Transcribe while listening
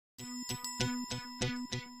Hey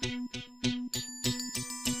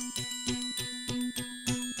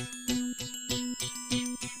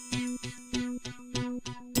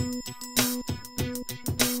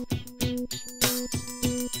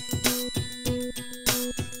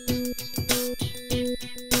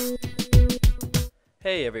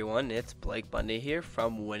everyone, it's Blake Bundy here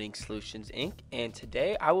from Winning Solutions Inc. And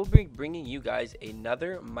today I will be bringing you guys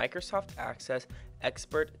another Microsoft Access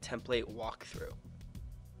Expert Template walkthrough.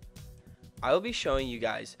 I will be showing you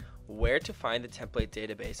guys where to find the template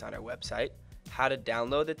database on our website, how to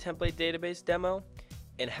download the template database demo,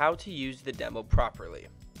 and how to use the demo properly.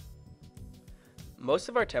 Most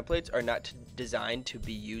of our templates are not designed to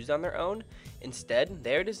be used on their own. Instead,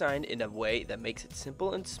 they are designed in a way that makes it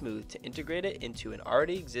simple and smooth to integrate it into an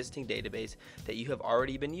already existing database that you have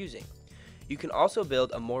already been using. You can also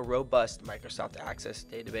build a more robust Microsoft Access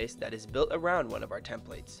database that is built around one of our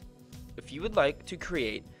templates. If you would like to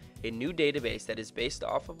create a new database that is based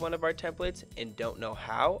off of one of our templates and don't know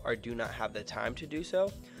how or do not have the time to do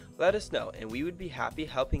so, let us know and we would be happy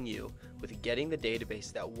helping you with getting the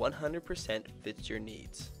database that 100% fits your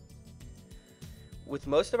needs. With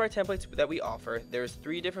most of our templates that we offer, there's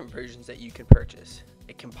 3 different versions that you can purchase: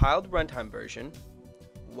 a compiled runtime version,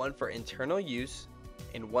 one for internal use,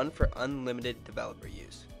 and one for unlimited developer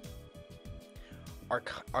use. Our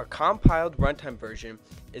compiled runtime version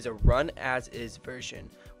is a run-as-is version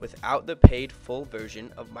without the paid full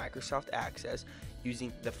version of Microsoft Access,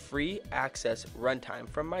 using the free Access runtime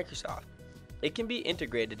from Microsoft. It can be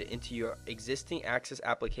integrated into your existing Access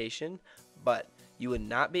application, but you would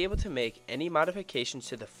not be able to make any modifications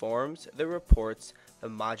to the forms, the reports, the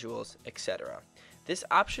modules, etc. This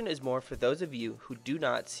option is more for those of you who do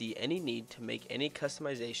not see any need to make any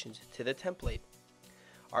customizations to the template.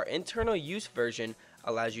 Our internal use version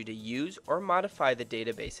allows you to use or modify the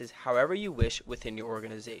databases however you wish within your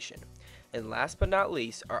organization. And last but not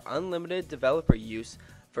least, our unlimited developer use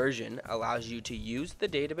version allows you to use the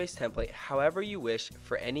database template however you wish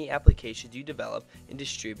for any applications you develop and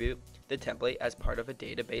distribute the template as part of a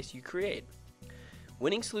database you create.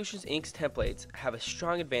 Winning Solutions Inc.'s templates have a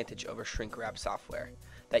strong advantage over shrink-wrap software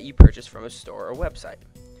that you purchase from a store or website.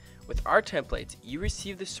 With our templates, you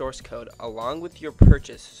receive the source code along with your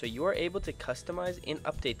purchase, so you are able to customize and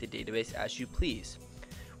update the database as you please.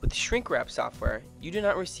 With shrink-wrap software, you do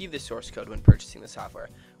not receive the source code when purchasing the software,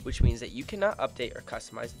 which means that you cannot update or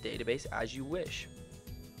customize the database as you wish.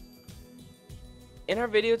 In our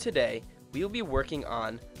video today, we will be working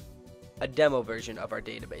on a demo version of our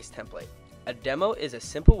database template. A demo is a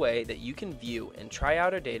simple way that you can view and try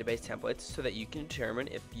out our database templates so that you can determine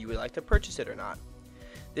if you would like to purchase it or not.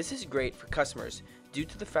 This is great for customers due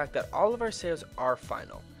to the fact that all of our sales are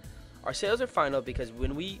final. Our sales are final because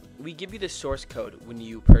when we give you the source code when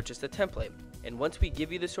you purchase the template, and once we give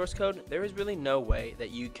you the source code, there is really no way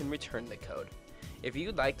that you can return the code. If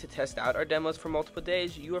you'd like to test out our demos for multiple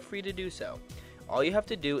days, you are free to do so. All you have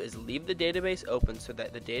to do is leave the database open so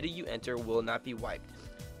that the data you enter will not be wiped.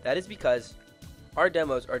 That is because our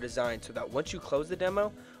demos are designed so that once you close the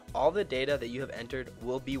demo, all the data that you have entered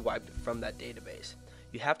will be wiped from that database.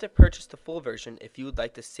 You have to purchase the full version if you would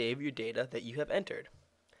like to save your data that you have entered.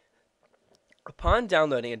 Upon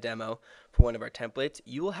downloading a demo for one of our templates,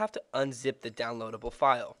 you will have to unzip the downloadable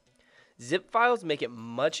file. Zip files make it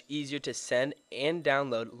much easier to send and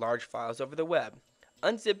download large files over the web.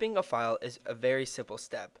 Unzipping a file is a very simple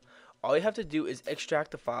step. All you have to do is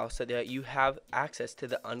extract the file so that you have access to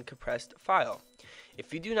the uncompressed file.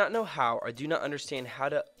 If you do not know how or do not understand how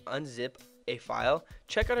to unzip a file,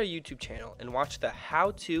 check out our YouTube channel and watch the How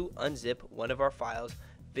to Unzip One of Our Files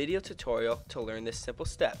video tutorial to learn this simple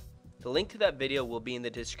step. The link to that video will be in the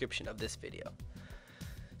description of this video.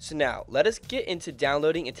 So now, let us get into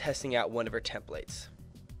downloading and testing out one of our templates.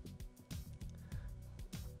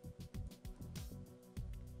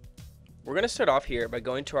 We're going to start off here by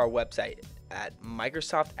going to our website at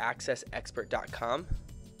microsoftaccessexpert.com.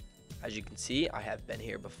 As you can see, I have been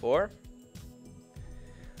here before.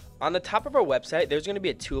 On the top of our website, there's going to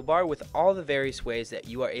be a toolbar with all the various ways that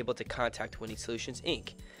you are able to contact Winning Solutions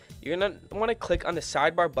Inc. You're going to want to click on the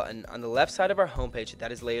sidebar button on the left side of our homepage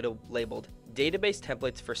that is labeled Database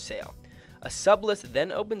Templates for Sale. A sublist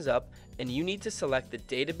then opens up and you need to select the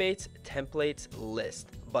Database Templates List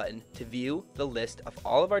button to view the list of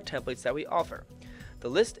all of our templates that we offer. The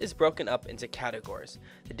list is broken up into categories.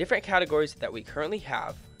 The different categories that we currently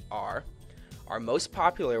have are our most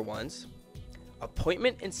popular ones,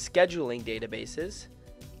 appointment and scheduling databases,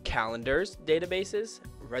 calendars databases,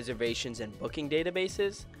 reservations and booking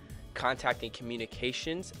databases, contact and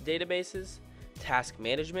communications databases, task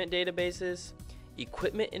management databases,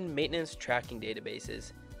 equipment and maintenance tracking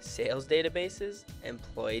databases, sales databases,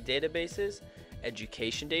 employee databases,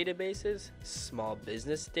 education databases, small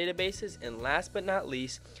business databases, and last but not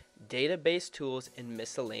least, database tools and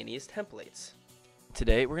miscellaneous templates.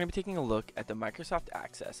 Today, we're going to be taking a look at the Microsoft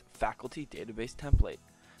Access Faculty Database Template.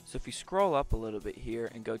 So if you scroll up a little bit here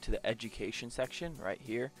and go to the Education section right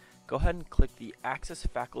here, go ahead and click the Access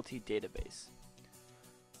Faculty Database.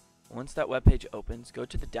 Once that web page opens, go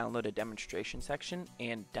to the Download a Demonstration section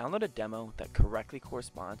and download a demo that correctly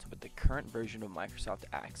corresponds with the current version of Microsoft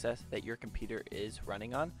Access that your computer is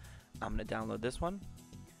running on. I'm going to download this one.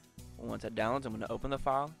 Once that downloads, I'm going to open the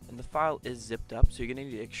file, and the file is zipped up, so you're going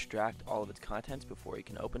to need to extract all of its contents before you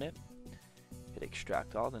can open it. Hit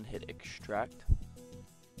extract all, then hit extract.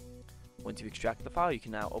 Once you've extracted the file, you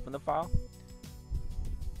can now open the file.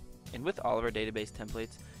 And with all of our database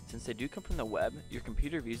templates, since they do come from the web, your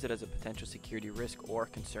computer views it as a potential security risk or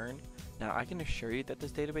concern. Now I can assure you that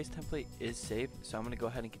this database template is safe, so I'm going to go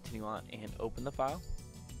ahead and continue on and open the file.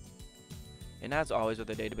 And as always with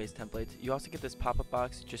the database templates, you also get this pop-up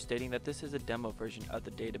box just stating that this is a demo version of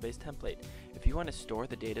the database template. If you want to store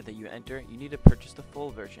the data that you enter, you need to purchase the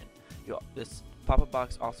full version. This pop-up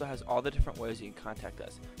box also has all the different ways you can contact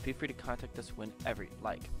us. Feel free to contact us whenever you'd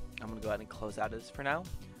like. I'm going to go ahead and close out of this for now.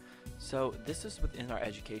 So this is within our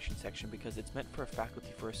education section because it's meant for a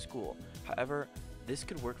faculty for a school. However, this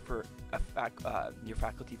could work for your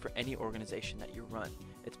faculty for any organization that you run.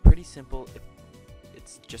 It's pretty simple.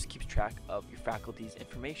 It just keeps track of your faculty's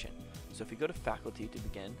information. So if you go to faculty to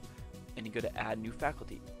begin and you go to add new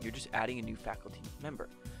faculty, you're just adding a new faculty member.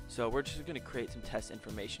 So we're just going to create some test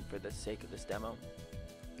information for the sake of this demo.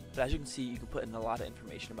 But as you can see, you can put in a lot of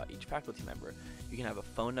information about each faculty member. You can have a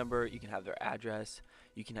phone number, you can have their address,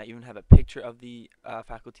 you can even have a picture of the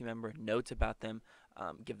faculty member, notes about them,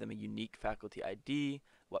 give them a unique faculty ID,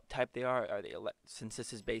 what type they are they since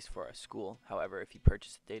this is based for a school. However, if you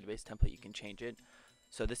purchase a database template, you can change it.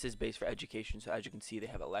 So this is based for education, so as you can see, they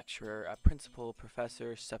have a lecturer, a principal,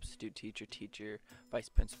 professor, substitute teacher, vice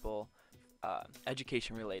principal,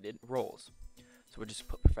 education-related roles. So we'll just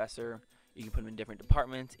put professor. You can put them in different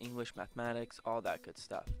departments, English, mathematics, all that good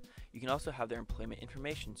stuff. You can also have their employment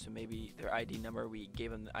information, so maybe their ID number, we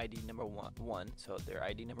gave them the ID number one, so their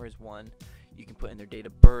ID number is 1. You can put in their date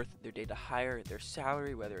of birth, their date of hire, their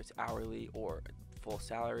salary, whether it's hourly or full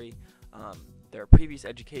salary, their previous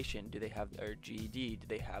education, do they have their GED, do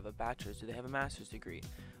they have a bachelor's, do they have a master's degree,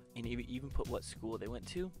 and even put what school they went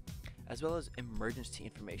to, as well as emergency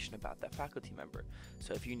information about that faculty member.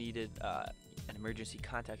 So if you needed an emergency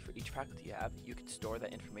contact for each faculty you have, you could store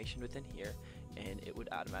that information within here and it would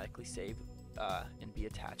automatically save and be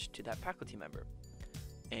attached to that faculty member.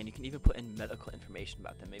 And you can even put in medical information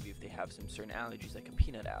about them. Maybe if they have some certain allergies like a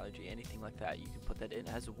peanut allergy, anything like that, you can put that in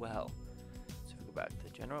as well. So if we go back to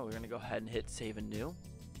general, we're going to go ahead and hit save and new.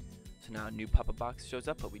 So now a new pop-up box shows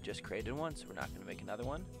up, but we just created one, so we're not going to make another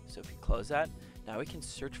one. So if you close that, now we can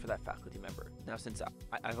search for that faculty member. Now since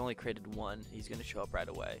I've only created one, he's going to show up right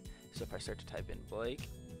away. So if I start to type in Blake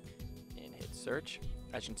and hit search,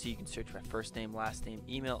 as you can see, you can search by first name, last name,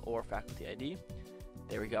 email, or faculty ID.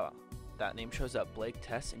 There we go. That name shows up, Blake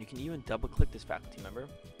Tess, and you can even double click this faculty member.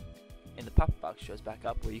 And the pop-up box shows back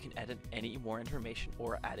up where you can add in any more information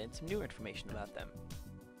or add in some new information about them.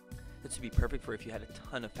 This would be perfect for if you had a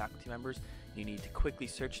ton of faculty members and you need to quickly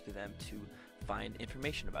search through them to find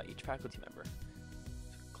information about each faculty member.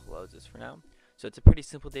 So close this for now. So it's a pretty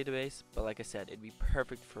simple database, but like I said, it'd be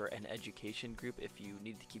perfect for an education group if you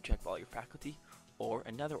needed to keep track of all your faculty, or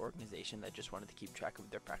another organization that just wanted to keep track of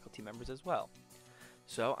their faculty members as well.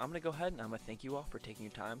 So I'm going to go ahead and I'm going to thank you all for taking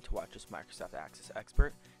your time to watch this Microsoft Access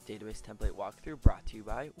Expert database template walkthrough brought to you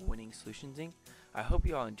by Winning Solutions Inc. I hope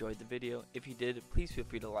you all enjoyed the video. If you did, please feel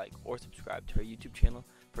free to like or subscribe to our YouTube channel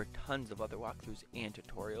for tons of other walkthroughs and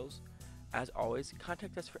tutorials. As always,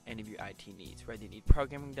 contact us for any of your IT needs, whether you need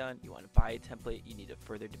programming done, you want to buy a template, you need to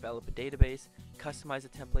further develop a database, customize a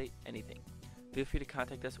template, anything. Feel free to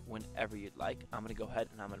contact us whenever you'd like. I'm going to go ahead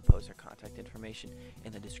and I'm going to post our contact information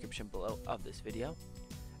in the description below of this video.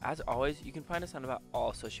 As always, you can find us on about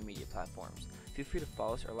all social media platforms. Feel free to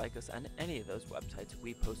follow us or like us on any of those websites.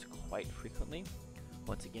 We post quite frequently.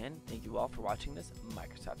 Once again, thank you all for watching this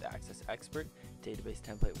Microsoft Access Expert database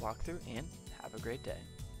template walkthrough, and have a great day.